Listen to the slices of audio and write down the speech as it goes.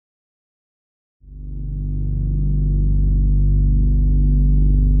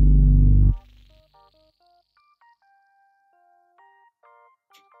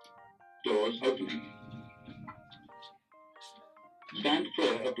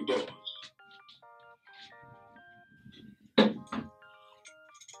academics.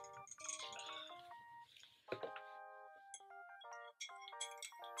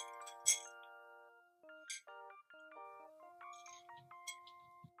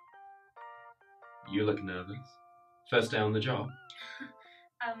 You look nervous. First day on the job?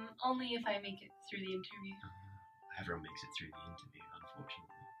 Only if I make it through the interview. Everyone makes it through the interview,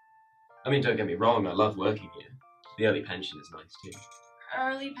 unfortunately. I mean, don't get me wrong, I love working here. The early pension is nice too.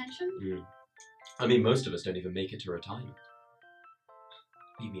 Early pension? I mean, most of us don't even make it to retirement.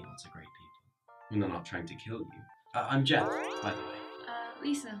 You meet lots of great people. And they're not trying to kill you. I'm Jeff, by the way.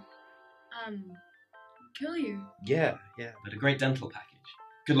 Lisa. Kill you? Yeah, but a great dental package.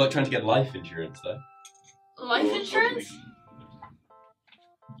 Good luck trying to get life insurance, though. Life insurance?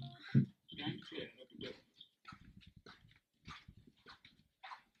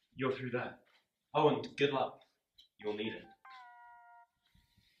 You're through there. Oh, and good luck. You'll need it.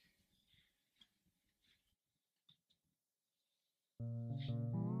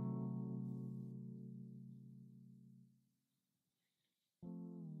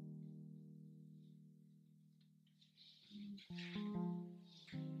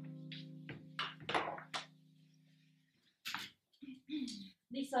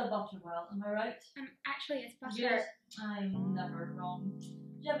 Lisa Butterwell, am I right? Actually, it's Butter. Yes, I'm never wrong. Do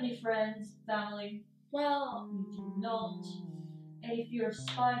you have any friends, family? Well, You do not. Any fear of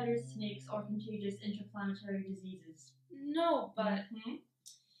spiders, snakes, or contagious interplanetary diseases? no, but...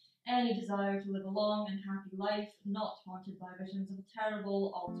 Any desire to live a long and happy life, not haunted by visions of a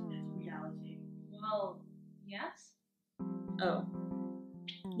terrible alternate reality? Well, yes? Oh.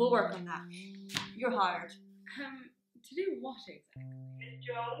 We'll work on that. You're hired. To do what exactly? Miss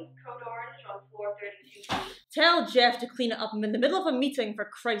Jones, code orange on floor 32B. Tell Jeff to clean it up. I'm in the middle of a meeting, for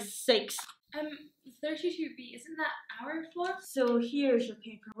Christ's sakes. 32B, isn't that our floor? So here's your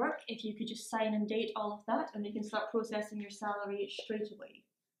paperwork. If you could just sign and date all of that, and we can start processing your salary straight away.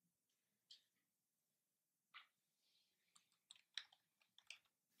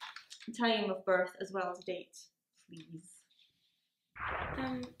 Time of birth as well as date, please.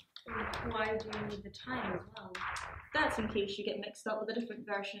 Why do you need the time as well? That's in case you get mixed up with a different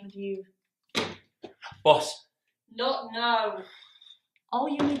version of you. Boss! Not now! All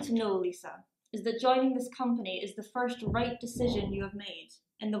you need to know, Lisa, is that joining this company is the first right decision you have made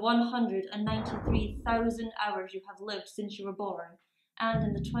in the 193,000 hours you have lived since you were born, and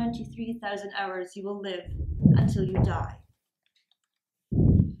in the 23,000 hours you will live until you die.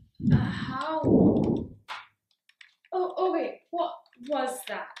 How? Oh, wait, what was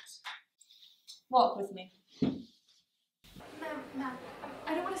that? Walk with me. Ma'am,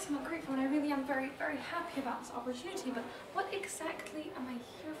 I don't want to seem ungrateful, and I really am very, very happy about this opportunity, but what exactly am I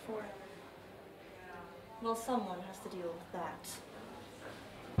here for? Well, someone has to deal with that.